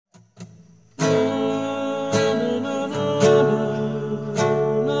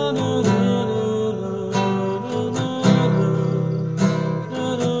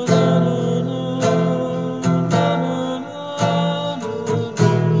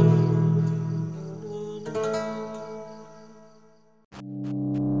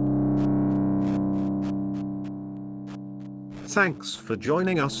Thanks for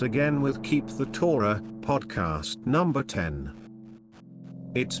joining us again with Keep the Torah, podcast number 10.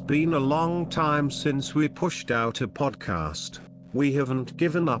 It's been a long time since we pushed out a podcast. We haven't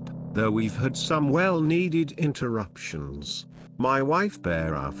given up, though we've had some well-needed interruptions. My wife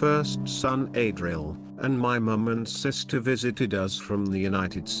bare our first son Adriel, and my mum and sister visited us from the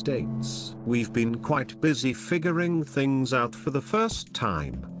United States. We've been quite busy figuring things out for the first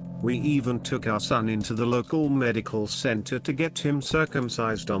time. We even took our son into the local medical center to get him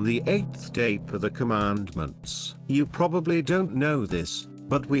circumcised on the 8th day per the commandments. You probably don't know this,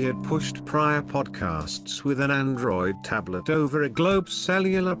 but we had pushed prior podcasts with an Android tablet over a Globe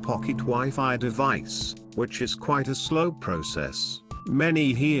Cellular Pocket Wi-Fi device, which is quite a slow process.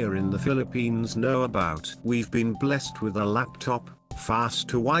 Many here in the Philippines know about. We've been blessed with a laptop,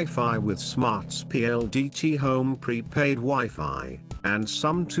 faster Wi-Fi with Smart's PLDT Home prepaid Wi-Fi, and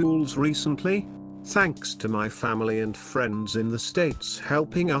some tools recently, thanks to my family and friends in the States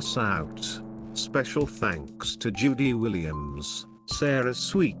helping us out. Special thanks to Judy Williams, Sarah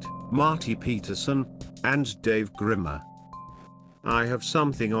Sweet, Marty Peterson, and Dave Grimmer. I have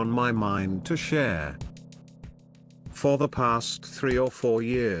something on my mind to share. For the past 3 or 4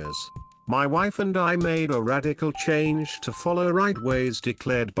 years, my wife and I made a radical change to follow right ways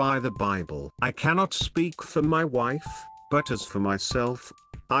declared by the Bible. I cannot speak for my wife, but as for myself,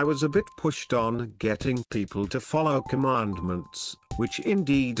 I was a bit pushed on getting people to follow commandments, which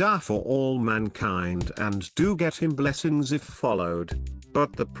indeed are for all mankind and do get him blessings if followed.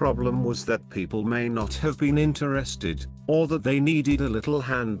 But the problem was that people may not have been interested, or that they needed a little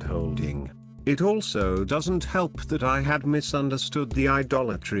hand-holding. It also doesn't help that I had misunderstood the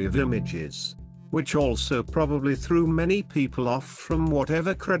idolatry of images, which also probably threw many people off from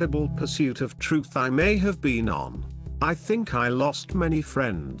whatever credible pursuit of truth I may have been on. I think I lost many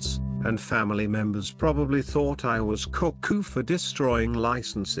friends, and family members probably thought I was cuckoo for destroying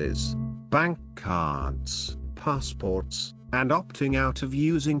licenses, bank cards, passports, and opting out of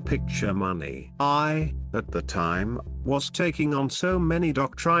using picture money. I, at the time, was taking on so many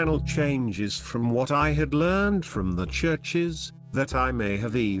doctrinal changes from what I had learned from the churches, that I may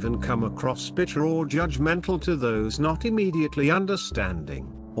have even come across bitter or judgmental to those not immediately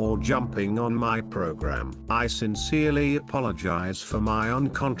understanding or jumping on my program. I sincerely apologize for my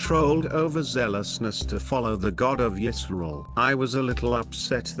uncontrolled overzealousness to follow the God of Yisrael. I was a little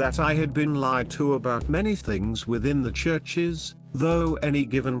upset that I had been lied to about many things within the churches, though any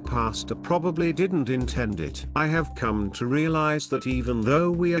given pastor probably didn't intend it. I have come to realize that even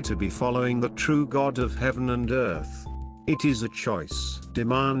though we are to be following the true God of heaven and earth, it is a choice.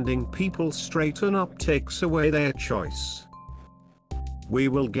 Demanding people straighten up takes away their choice. We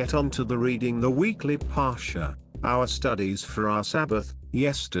will get on to the reading the weekly Parsha, our studies for our Sabbath,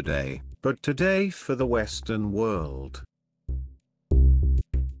 yesterday, but today for the Western world.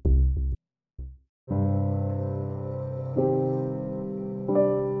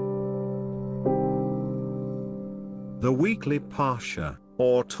 The weekly Parsha,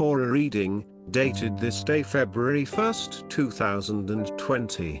 or Torah reading, dated this day February 1st,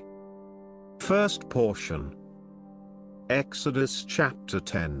 2020. First portion. Exodus chapter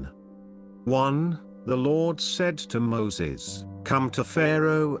 10. 1. The Lord said to Moses, "Come to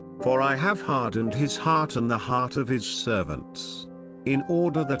Pharaoh, for I have hardened his heart and the heart of his servants, in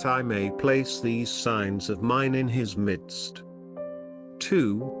order that I may place these signs of mine in his midst."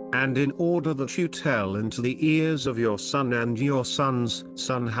 2. And in order that you tell into the ears of your son and your son's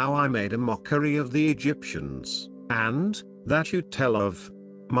son how I made a mockery of the Egyptians, and that you tell of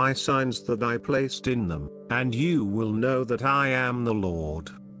my signs that I placed in them, and you will know that I am the Lord.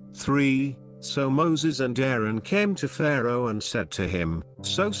 3. So Moses and Aaron came to Pharaoh and said to him,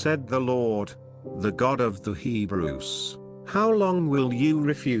 "So said the Lord, the God of the Hebrews, how long will you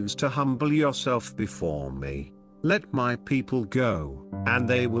refuse to humble yourself before me? Let my people go, and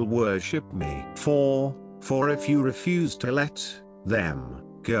they will worship me. 4. For if you refuse to let them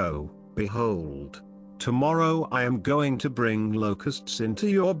go, behold, tomorrow I am going to bring locusts into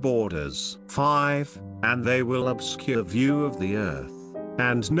your borders. 5. And they will obscure view of the earth,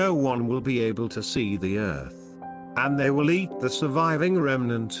 and no one will be able to see the earth. And they will eat the surviving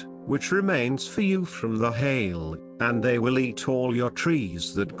remnant, which remains for you from the hail, and they will eat all your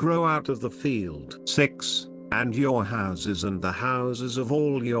trees that grow out of the field. 6. And your houses and the houses of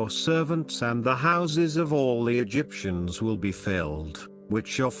all your servants and the houses of all the Egyptians will be filled,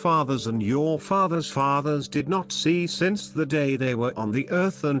 which your fathers and your fathers' fathers did not see since the day they were on the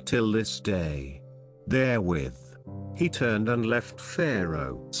earth until this day. Therewith he turned and left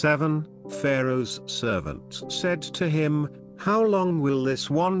Pharaoh. 7. Pharaoh's servants said to him, "How long will this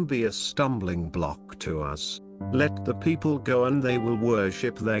one be a stumbling block to us? Let the people go and they will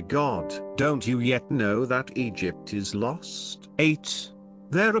worship their God. Don't you yet know that Egypt is lost? 8.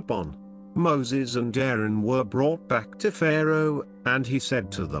 Thereupon Moses and Aaron were brought back to Pharaoh, and he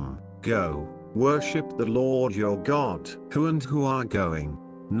said to them, Go, worship the Lord your God. Who are going?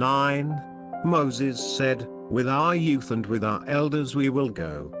 9. Moses said, With our youth and with our elders we will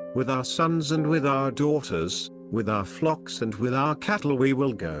go, with our sons and with our daughters, with our flocks and with our cattle we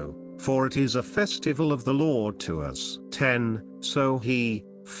will go, for it is a festival of the Lord to us. 10. So he,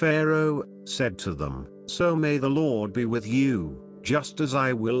 Pharaoh, said to them, So may the Lord be with you, just as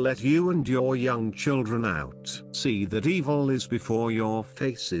I will let you and your young children out. See that evil is before your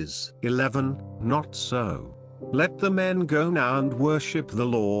faces. 11. Not so. Let the men go now and worship the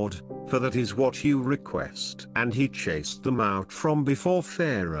Lord, for that is what you request. And he chased them out from before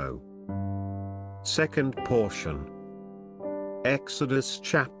Pharaoh. Second portion. Exodus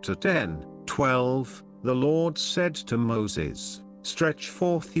chapter 10, 12. The Lord said to Moses, Stretch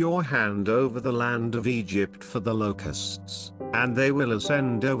forth your hand over the land of Egypt for the locusts, and they will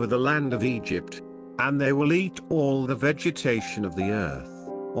ascend over the land of Egypt, and they will eat all the vegetation of the earth,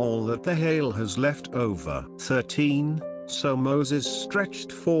 all that the hail has left over. 13. So Moses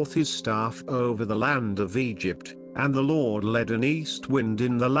stretched forth his staff over the land of Egypt, and the Lord led an east wind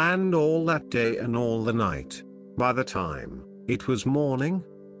in the land all that day and all the night. By the time it was morning,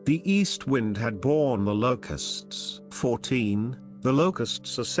 the east wind had borne the locusts. 14. The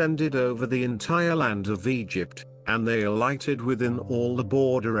locusts ascended over the entire land of Egypt, and they alighted within all the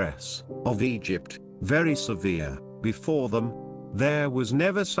borders of Egypt, very severe. Before them, there was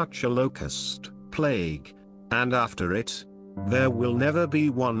never such a locust plague, and after it, there will never be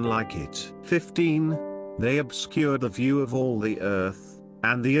one like it. 15. They obscured the view of all the earth,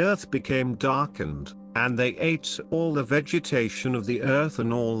 and the earth became darkened, and they ate all the vegetation of the earth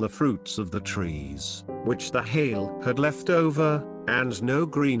and all the fruits of the trees, which the hail had left over, and no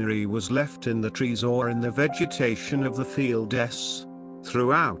greenery was left in the trees or in the vegetation of the fields,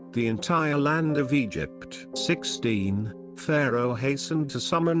 throughout the entire land of Egypt. 16. Pharaoh hastened to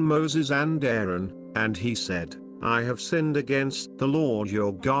summon Moses and Aaron, and he said, I have sinned against the Lord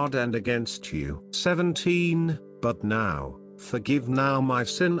your God and against you. 17. But now, forgive now my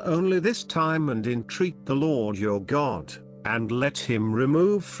sin only this time and entreat the Lord your God, and let him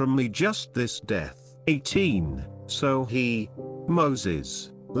remove from me just this death. 18. So he,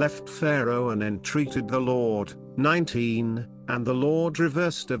 Moses, left Pharaoh and entreated the Lord. 19. And the Lord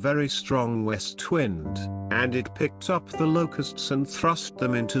reversed a very strong west wind, and it picked up the locusts and thrust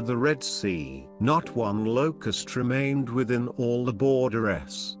them into the Red Sea. Not one locust remained within all the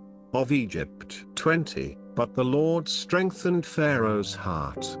borders of Egypt. 20. But the Lord strengthened Pharaoh's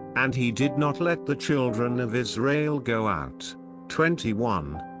heart, and he did not let the children of Israel go out.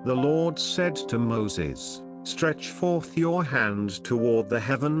 21. The Lord said to Moses, Stretch forth your hand toward the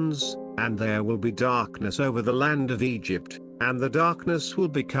heavens, and there will be darkness over the land of Egypt, and the darkness will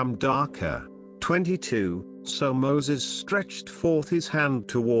become darker. 22. So Moses stretched forth his hand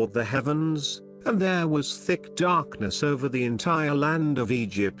toward the heavens, and there was thick darkness over the entire land of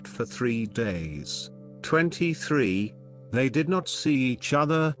Egypt for 3 days. 23. They did not see each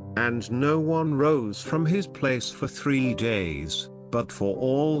other, and no one rose from his place for 3 days, but for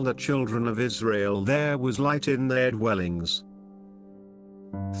all the children of Israel there was light in their dwellings.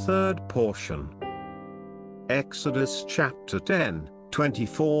 Third portion. Exodus chapter 10,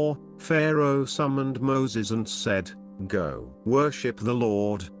 24. Pharaoh summoned Moses and said, Go, worship the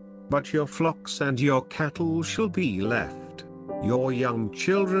Lord, but your flocks and your cattle shall be left. Your young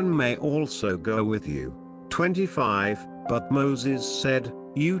children may also go with you. 25. But Moses said,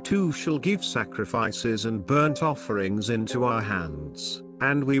 You too shall give sacrifices and burnt offerings into our hands,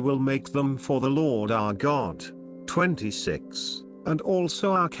 and we will make them for the Lord our God. 26. And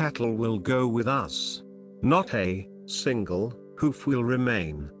also our cattle will go with us. Not a single hoof will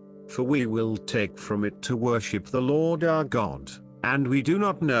remain, for we will take from it to worship the Lord our God, and we do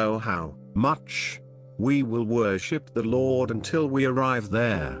not know how much we will worship the Lord until we arrive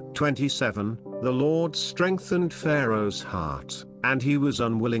there. 27. The Lord strengthened Pharaoh's heart, and he was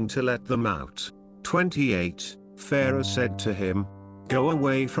unwilling to let them out. 28. Pharaoh said to him, Go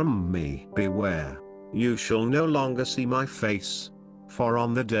away from me. Beware, you shall no longer see my face, for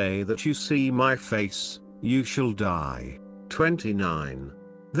on the day that you see my face, you shall die. 29.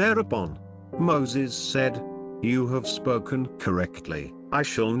 Thereupon Moses said, You have spoken correctly, I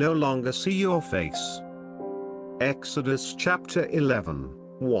shall no longer see your face. Exodus chapter 11,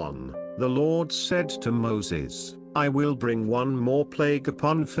 1. The Lord said to Moses, I will bring one more plague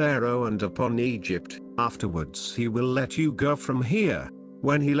upon Pharaoh and upon Egypt, afterwards he will let you go from here.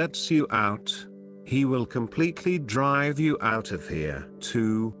 When he lets you out, he will completely drive you out of here.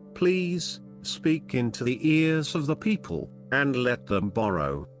 2. Please, speak into the ears of the people, and let them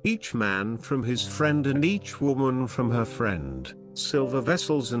borrow, each man from his friend and each woman from her friend, silver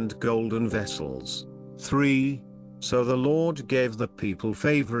vessels and golden vessels. 3. So the Lord gave the people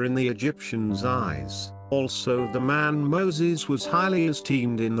favor in the Egyptians' eyes. Also the man Moses was highly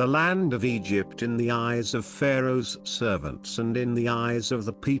esteemed in the land of Egypt in the eyes of Pharaoh's servants and in the eyes of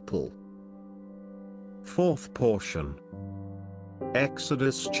the people. Fourth portion.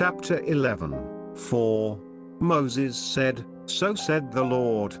 Exodus chapter 11, 4. Moses said, "So said the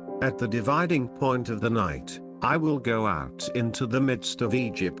Lord, at the dividing point of the night, I will go out into the midst of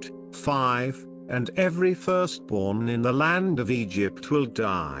Egypt." 5. And every firstborn in the land of Egypt will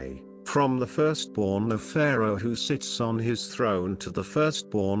die, from the firstborn of Pharaoh who sits on his throne to the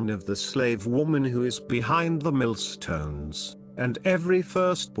firstborn of the slave woman who is behind the millstones, and every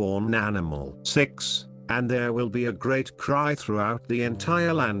firstborn animal. 6. And there will be a great cry throughout the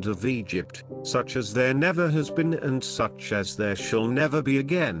entire land of Egypt, such as there never has been and such as there shall never be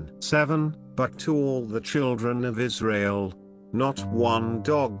again. 7. But to all the children of Israel, not one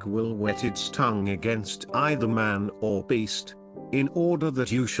dog will wet its tongue against either man or beast, in order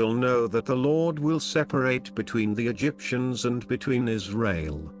that you shall know that the Lord will separate between the Egyptians and between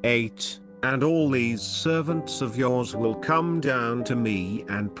Israel. 8. And all these servants of yours will come down to me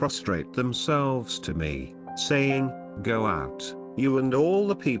and prostrate themselves to me, saying, "Go out, you and all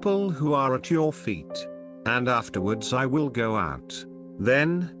the people who are at your feet. And afterwards I will go out."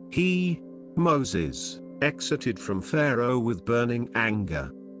 Then he, Moses, exited from Pharaoh with burning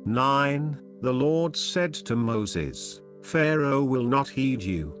anger. 9. The Lord said to Moses, "Pharaoh will not heed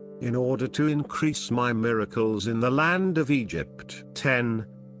you, in order to increase my miracles in the land of Egypt." 10.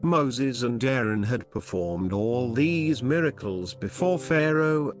 Moses and Aaron had performed all these miracles before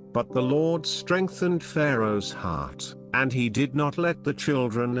Pharaoh, but the Lord strengthened Pharaoh's heart, and he did not let the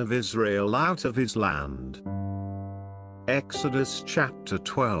children of Israel out of his land. Exodus chapter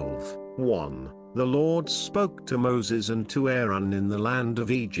 12, 1. The Lord spoke to Moses and to Aaron in the land of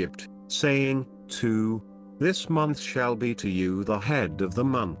Egypt, saying, 2. This month shall be to you the head of the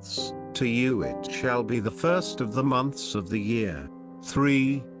months, to you it shall be the first of the months of the year.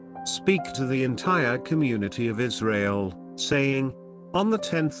 3. Speak to the entire community of Israel, saying, on the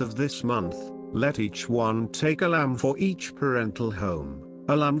 10th of this month, let each one take a lamb for each parental home,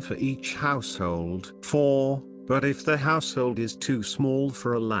 a lamb for each household. 4. But if the household is too small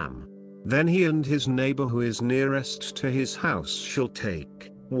for a lamb, then he and his neighbor who is nearest to his house shall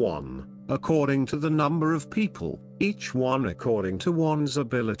take one, according to the number of people, each one according to one's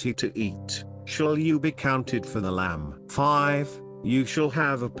ability to eat, shall you be counted for the lamb. 5. You shall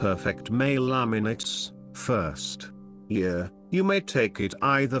have a perfect male lamb in its first year. You may take it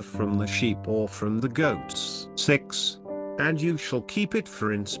either from the sheep or from the goats. 6. And you shall keep it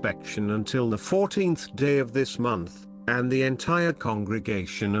for inspection until the 14th day of this month, and the entire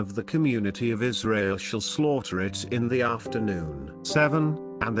congregation of the community of Israel shall slaughter it in the afternoon. 7.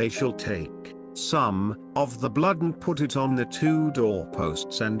 And they shall take some of the blood and put it on the 2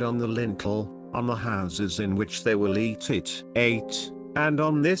 doorposts and on the lintel, on the houses in which they will eat it. 8. And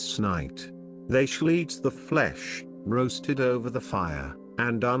on this night, they shall eat the flesh, roasted over the fire,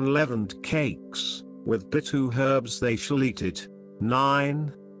 and unleavened cakes, with bitter herbs they shall eat it.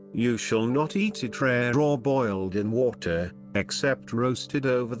 9. You shall not eat it rare or boiled in water, except roasted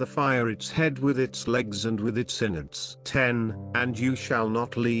over the fire, its head with its legs and with its innards. 10. And you shall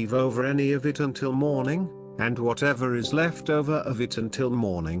not leave over any of it until morning, and whatever is left over of it until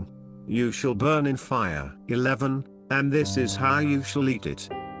morning, you shall burn in fire. 11. And this is how you shall eat it: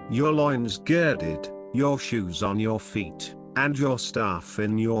 your loins girded, your shoes on your feet, and your staff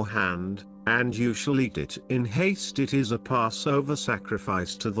in your hand, and you shall eat it in haste. It is a Passover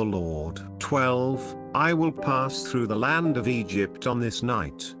sacrifice to the Lord. 12. I will pass through the land of Egypt on this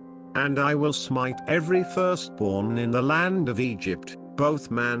night, and I will smite every firstborn in the land of Egypt,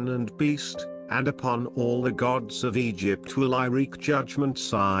 both man and beast, and upon all the gods of Egypt will I wreak judgment,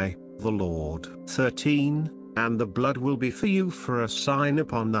 I, the Lord. 13. And the blood will be for you for a sign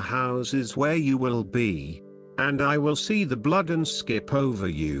upon the houses where you will be, and I will see the blood and skip over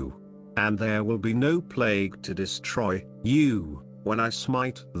you, and there will be no plague to destroy you, when I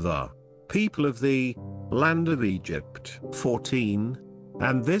smite the people of the land of Egypt. 14.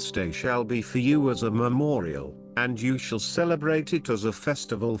 And this day shall be for you as a memorial, and you shall celebrate it as a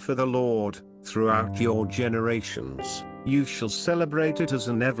festival for the Lord, throughout your generations. You shall celebrate it as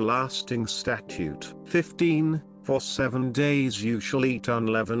an everlasting statute. 15. For 7 days you shall eat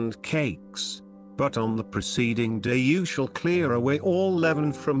unleavened cakes, but on the preceding day you shall clear away all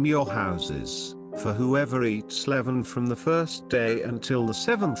leaven from your houses. For whoever eats leaven from the first day until the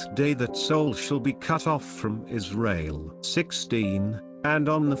seventh day, that soul shall be cut off from Israel. 16. And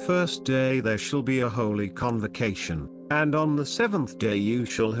on the first day there shall be a holy convocation, and on the seventh day you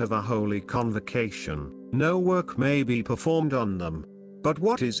shall have a holy convocation. No work may be performed on them, but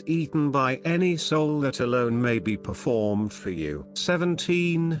what is eaten by any soul, that alone may be performed for you.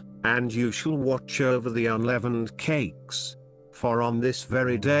 17. And you shall watch over the unleavened cakes. For on this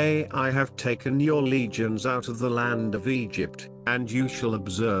very day I have taken your legions out of the land of Egypt, and you shall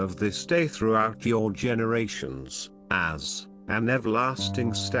observe this day throughout your generations, as an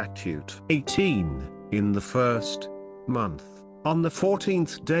everlasting statute. 18. In the first month, on the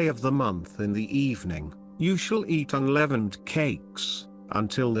 14th day of the month in the evening, you shall eat unleavened cakes,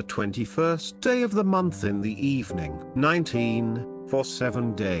 until the 21st day of the month in the evening. 19. For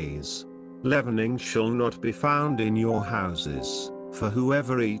 7 days, leavening shall not be found in your houses, for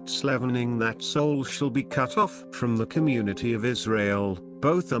whoever eats leavening, that soul shall be cut off from the community of Israel,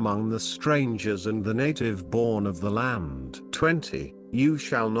 both among the strangers and the native born of the land. 20. You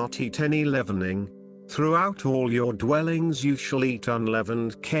shall not eat any leavening. Throughout all your dwellings you shall eat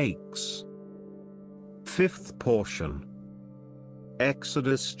unleavened cakes. Fifth portion.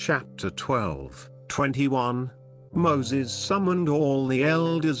 Exodus chapter 12, 21. Moses summoned all the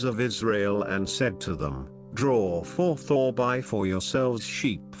elders of Israel and said to them, Draw forth or buy for yourselves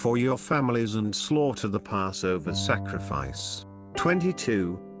sheep for your families, and slaughter the Passover sacrifice.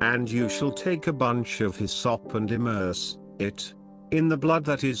 22. And you shall take a bunch of hyssop and immerse it in the blood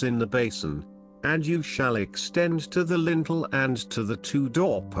that is in the basin, and you shall extend to the lintel and to the 2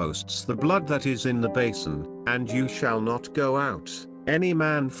 doorposts the blood that is in the basin, and you shall not go out, any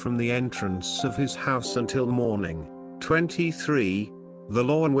man, from the entrance of his house until morning. 23. The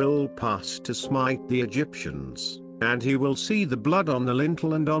Lord will pass to smite the Egyptians, and he will see the blood on the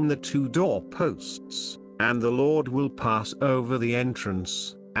lintel and on the 2 doorposts, and the Lord will pass over the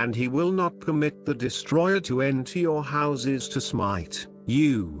entrance, and he will not permit the destroyer to enter your houses to smite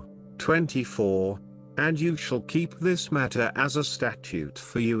you. 24. And you shall keep this matter as a statute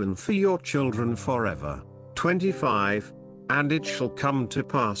for you and for your children forever. 25. And it shall come to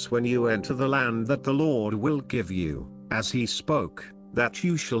pass when you enter the land that the Lord will give you, as he spoke, that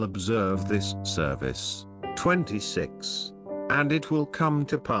you shall observe this service. 26. And it will come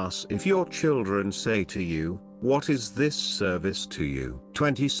to pass, if your children say to you, What is this service to you?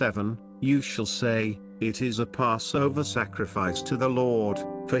 27. You shall say, It is a Passover sacrifice to the Lord,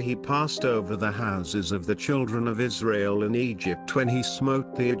 for he passed over the houses of the children of Israel in Egypt when he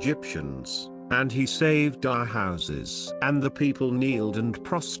smote the Egyptians, and he saved our houses. And the people kneeled and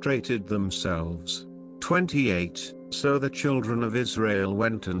prostrated themselves. 28. So the children of Israel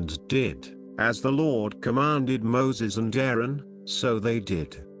went and did, as the Lord commanded Moses and Aaron, so they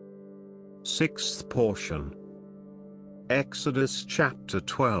did. Sixth portion. Exodus chapter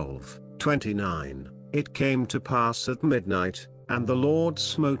 12, 29. It came to pass at midnight, and the Lord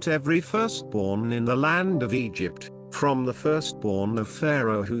smote every firstborn in the land of Egypt, from the firstborn of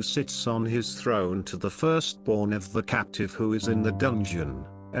Pharaoh who sits on his throne to the firstborn of the captive who is in the dungeon,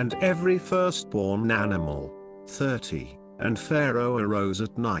 and every firstborn animal. 30. And Pharaoh arose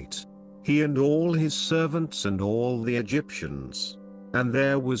at night, he and all his servants and all the Egyptians. And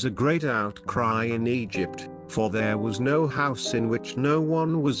there was a great outcry in Egypt, for there was no house in which no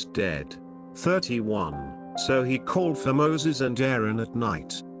one was dead. 31. So he called for Moses and Aaron at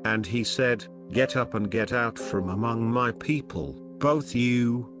night, and he said, Get up and get out from among my people, both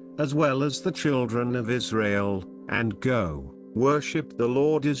you, as well as the children of Israel, and go, worship the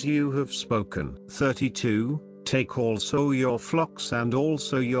Lord as you have spoken. 32. Take also your flocks and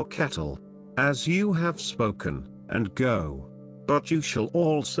also your cattle, as you have spoken, and go. But you shall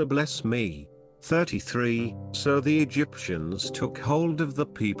also bless me. 33. So the Egyptians took hold of the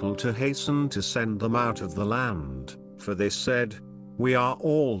people to hasten to send them out of the land, for they said, We are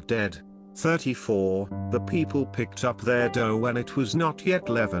all dead. 34. The people picked up their dough when it was not yet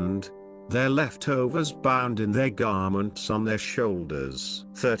leavened, their leftovers bound in their garments on their shoulders.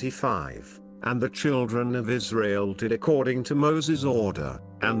 35. And the children of Israel did according to Moses' order,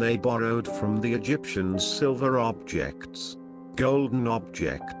 and they borrowed from the Egyptians silver objects, golden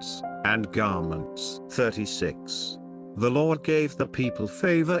objects, and garments. 36. The Lord gave the people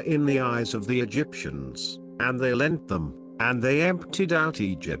favor in the eyes of the Egyptians, and they lent them, and they emptied out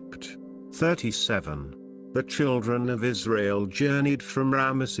Egypt. 37. The children of Israel journeyed from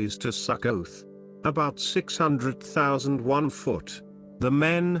Ramesses to Succoth, about 600,000 1 foot, the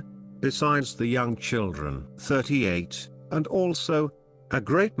men, besides the young children. 38. And also, a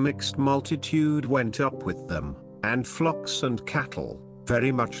great mixed multitude went up with them, and flocks and cattle,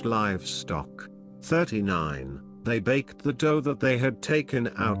 very much livestock. 39. They baked the dough that they had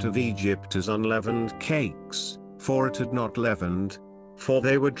taken out of Egypt as unleavened cakes, for it had not leavened. For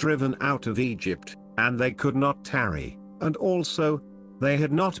they were driven out of Egypt, and they could not tarry, and also, they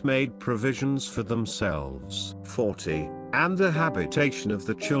had not made provisions for themselves. 40. And the habitation of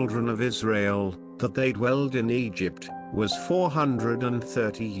the children of Israel, that they dwelled in Egypt, was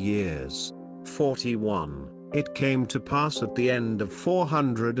 430 years. 41. It came to pass at the end of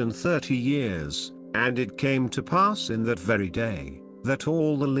 430 years, and it came to pass in that very day, that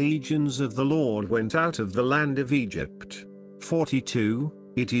all the legions of the Lord went out of the land of Egypt. 42.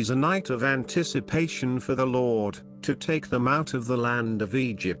 It is a night of anticipation for the Lord, to take them out of the land of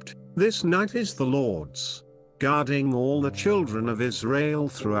Egypt. This night is the Lord's, guarding all the children of Israel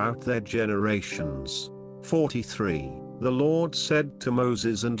throughout their generations. 43. The Lord said to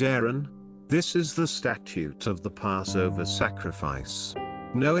Moses and Aaron, This is the statute of the Passover sacrifice.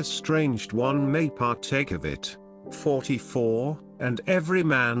 No estranged one may partake of it. 44. And every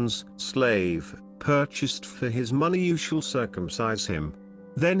man's slave, purchased for his money you shall circumcise him.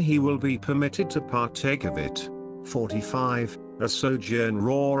 Then he will be permitted to partake of it. 45. A sojourner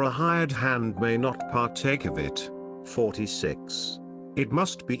or a hired hand may not partake of it. 46. It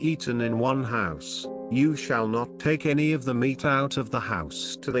must be eaten in one house. You shall not take any of the meat out of the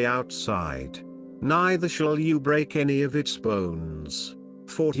house to the outside. Neither shall you break any of its bones.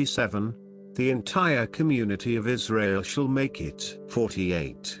 47. The entire community of Israel shall make it.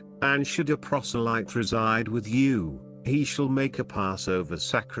 48. And should a proselyte reside with you, he shall make a Passover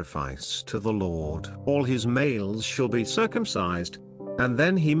sacrifice to the Lord. All his males shall be circumcised, and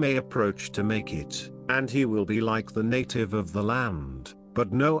then he may approach to make it, and he will be like the native of the land,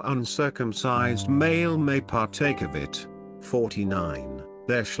 but no uncircumcised male may partake of it. 49.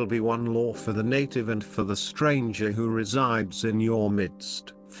 There shall be one law for the native and for the stranger who resides in your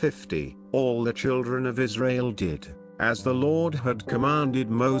midst. 50. All the children of Israel did, as the Lord had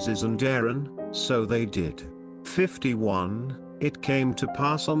commanded Moses and Aaron, so they did. 51. It came to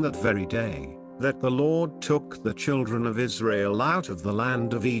pass on that very day, that the Lord took the children of Israel out of the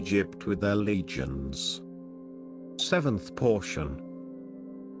land of Egypt with their legions. Seventh portion.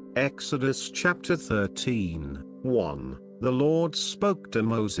 Exodus chapter 13, 1. The Lord spoke to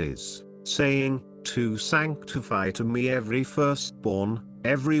Moses, saying, To sanctify to me every firstborn,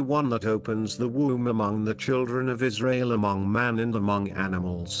 every one that opens the womb among the children of Israel, among man and among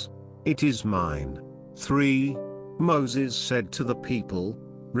animals. It is mine. 3. Moses said to the people,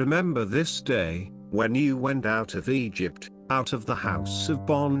 Remember this day, when you went out of Egypt, out of the house of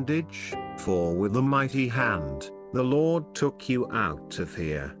bondage, for with a mighty hand, the Lord took you out of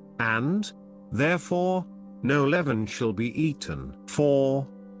here, and, therefore, no leaven shall be eaten. 4.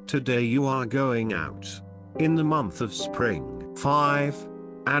 Today you are going out, in the month of spring. 5.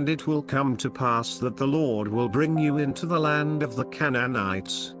 And it will come to pass that the Lord will bring you into the land of the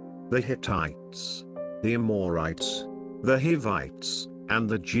Canaanites, the Hittites, the Amorites, the Hivites, and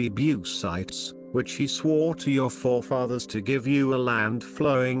the Jebusites, which he swore to your forefathers to give you, a land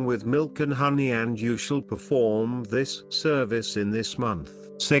flowing with milk and honey, and you shall perform this service in this month.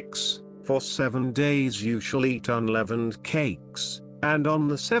 6. For 7 days you shall eat unleavened cakes, and on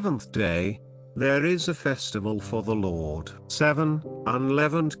the 7th day, there is a festival for the Lord. 7.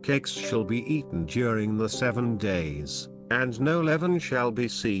 Unleavened cakes shall be eaten during the 7 days, and no leaven shall be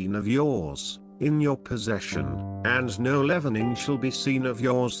seen of yours in your possession, and no leavening shall be seen of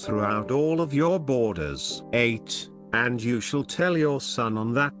yours throughout all of your borders. 8. And you shall tell your son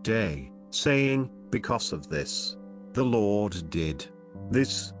on that day, saying, Because of this, the Lord did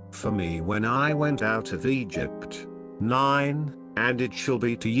this for me when I went out of Egypt. 9. And it shall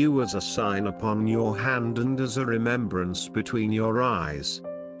be to you as a sign upon your hand and as a remembrance between your eyes,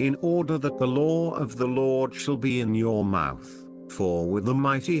 in order that the law of the Lord shall be in your mouth. For with a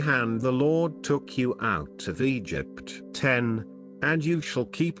mighty hand the Lord took you out of Egypt. 10. And you shall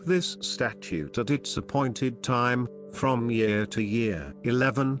keep this statute at its appointed time, from year to year.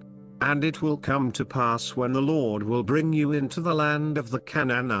 11. And it will come to pass when the Lord will bring you into the land of the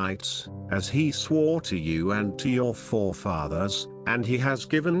Canaanites, as he swore to you and to your forefathers, and he has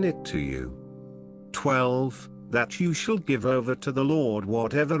given it to you. 12. That you shall give over to the Lord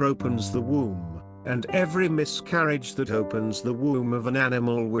whatever opens the womb, and every miscarriage that opens the womb of an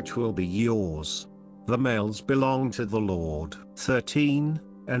animal which will be yours. The males belong to the Lord. 13.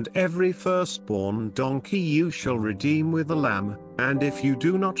 And every firstborn donkey you shall redeem with a lamb, and if you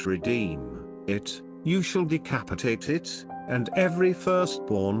do not redeem it, you shall decapitate it, and every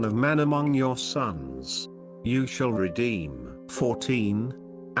firstborn of man among your sons, you shall redeem. 14.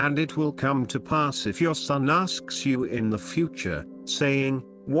 And it will come to pass if your son asks you in the future, saying,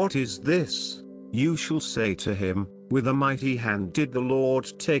 What is this? You shall say to him, with a mighty hand did the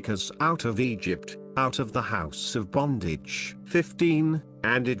Lord take us out of Egypt, out of the house of bondage. 15.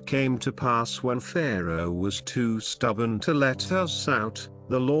 And it came to pass when Pharaoh was too stubborn to let us out,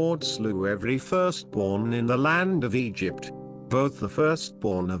 the Lord slew every firstborn in the land of Egypt, both the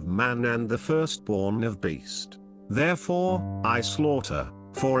firstborn of man and the firstborn of beast. Therefore, I slaughter,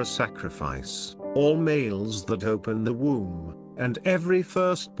 for a sacrifice, all males that open the womb, and every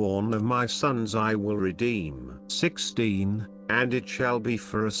firstborn of my sons I will redeem. 16. And it shall be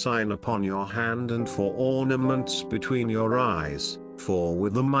for a sign upon your hand and for ornaments between your eyes, for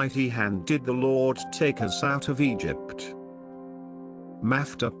with a mighty hand did the Lord take us out of Egypt.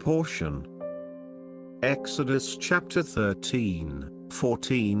 Mafta portion. Exodus chapter 13,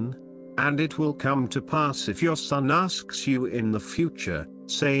 14. And it will come to pass if your son asks you in the future,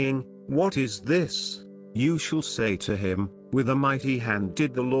 saying, What is this? You shall say to him, With a mighty hand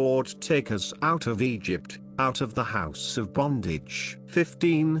did the Lord take us out of Egypt, out of the house of bondage.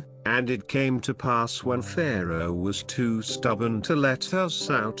 15. And it came to pass when Pharaoh was too stubborn to let us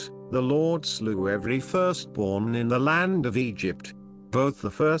out, the Lord slew every firstborn in the land of Egypt, both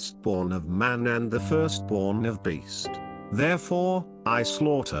the firstborn of man and the firstborn of beast. Therefore, I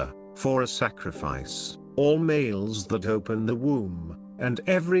slaughter, for a sacrifice, all males that open the womb, and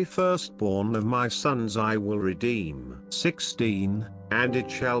every firstborn of my sons I will redeem. 16. And it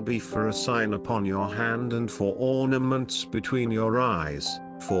shall be for a sign upon your hand and for ornaments between your eyes,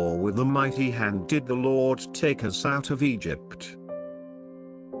 for with a mighty hand did the Lord take us out of Egypt.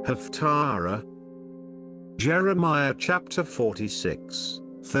 Haftarah. Jeremiah chapter 46,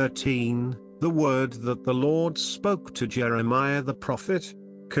 13. The word that the Lord spoke to Jeremiah the prophet,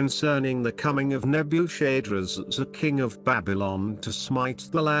 concerning the coming of Nebuchadrezzar king of Babylon to smite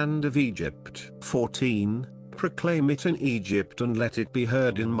the land of Egypt. 14. Proclaim it in Egypt and let it be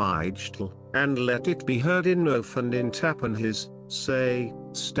heard in Migdal, and let it be heard in Noph and in Tahpanhes, say,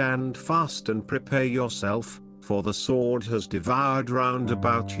 Stand fast and prepare yourself, for the sword has devoured round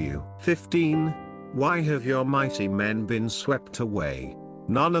about you. 15. Why have your mighty men been swept away?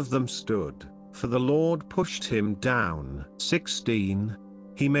 None of them stood, for the Lord pushed him down. 16.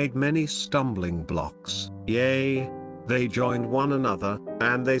 He made many stumbling blocks, yea, they joined one another,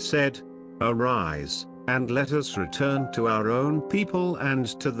 and they said, Arise, and let us return to our own people and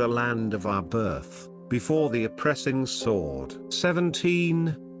to the land of our birth, before the oppressing sword.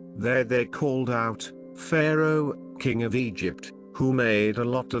 17. There they called out, Pharaoh, king of Egypt, who made a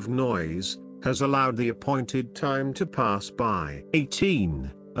lot of noise, has allowed the appointed time to pass by.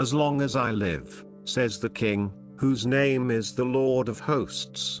 18. As long as I live, says the king, whose name is the Lord of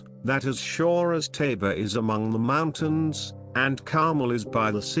hosts, that as sure as Tabor is among the mountains, and Carmel is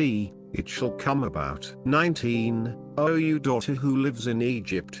by the sea, it shall come about. 19. O you daughter who lives in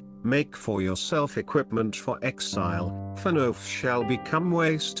Egypt, make for yourself equipment for exile, for Noph shall become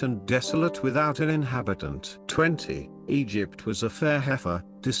waste and desolate without an inhabitant. 20. Egypt was a fair heifer,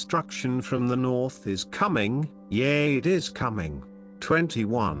 destruction from the north is coming, yea it is coming.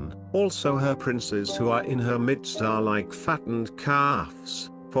 21. Also her princes who are in her midst are like fattened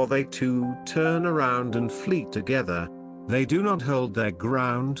calves, for they too turn around and flee together, they do not hold their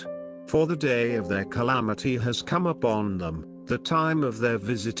ground, for the day of their calamity has come upon them, the time of their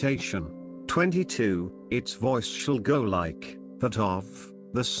visitation. 22. Its voice shall go like that of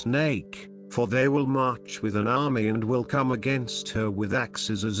the snake, for they will march with an army and will come against her with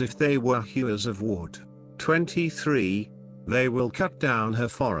axes as if they were hewers of wood. 23. They will cut down her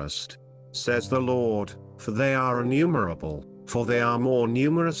forest, says the Lord, for they are innumerable, for they are more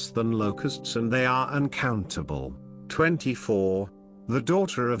numerous than locusts and they are uncountable. 24. The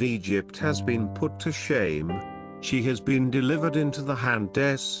daughter of Egypt has been put to shame, she has been delivered into the hand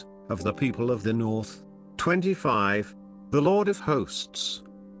of the people of the north. 25. The Lord of hosts,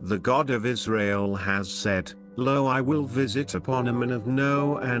 the God of Israel has said, Lo, I will visit upon Ammon of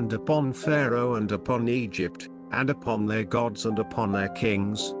No and upon Pharaoh and upon Egypt, and upon their gods and upon their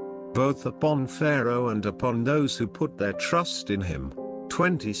kings, both upon Pharaoh and upon those who put their trust in him.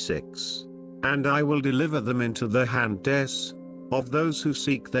 26. And I will deliver them into the hand of those who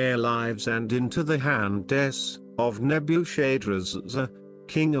seek their lives and into the hand of Nebuchadrezzar,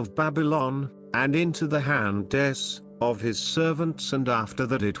 king of Babylon, and into the hand of his servants, and after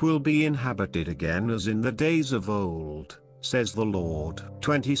that it will be inhabited again as in the days of old, says the Lord.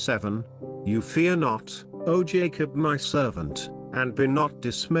 27. You fear not, O Jacob my servant, and be not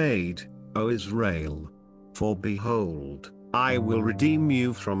dismayed, O Israel. For behold, I will redeem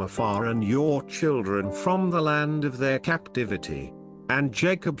you from afar and your children from the land of their captivity. And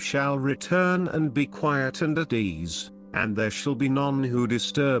Jacob shall return and be quiet and at ease, and there shall be none who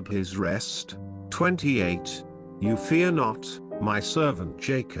disturb his rest. 28. You fear not, my servant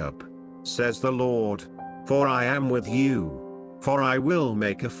Jacob, says the Lord, for I am with you. For I will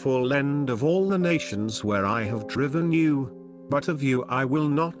make a full end of all the nations where I have driven you, but of you I will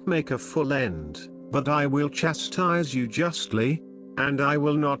not make a full end, but I will chastise you justly, and I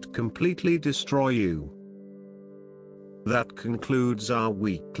will not completely destroy you. That concludes our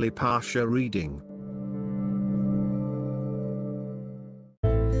weekly Parsha reading.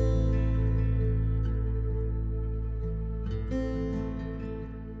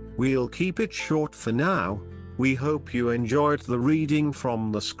 We'll keep it short for now. We hope you enjoyed the reading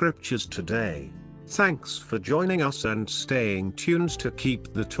from the scriptures today. Thanks for joining us and staying tuned to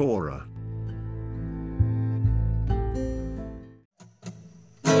Keep the Torah.